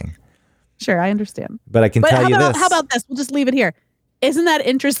tackling. Sure, I understand. But I can tell you this. How about this? We'll just leave it here. Isn't that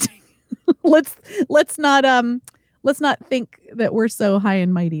interesting? let's not think that we're so high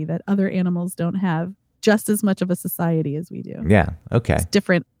and mighty that other animals don't have just as much of a society as we do. Yeah. Okay. It's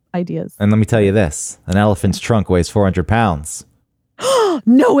different ideas. And let me tell you this: an elephant's trunk weighs 400 pounds.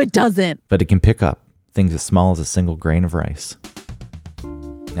 No, it doesn't. But it can pick up things as small as a single grain of rice.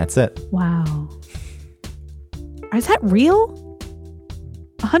 That's it. Wow. Is that real?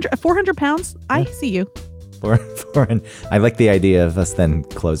 400 pounds? I see you. I like the idea of us then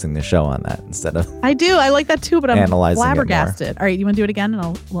closing the show on that instead of. I do. I like that too, but I'm analyzing flabbergasted. All right, you want to do it again,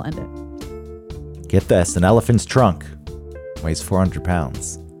 and we'll end it. Get this: an elephant's trunk weighs 400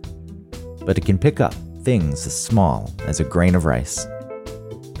 pounds, but it can pick up things as small as a grain of rice.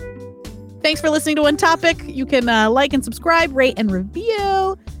 Thanks for listening to One Topic. You can like and subscribe, rate and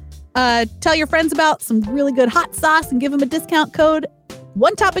review. Tell your friends about some really good hot sauce and give them a discount code.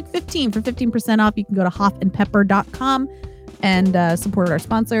 OneTopic15 for 15% off. You can go to hoffandpepper.com and support our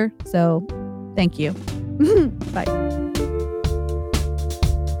sponsor. So thank you. Bye.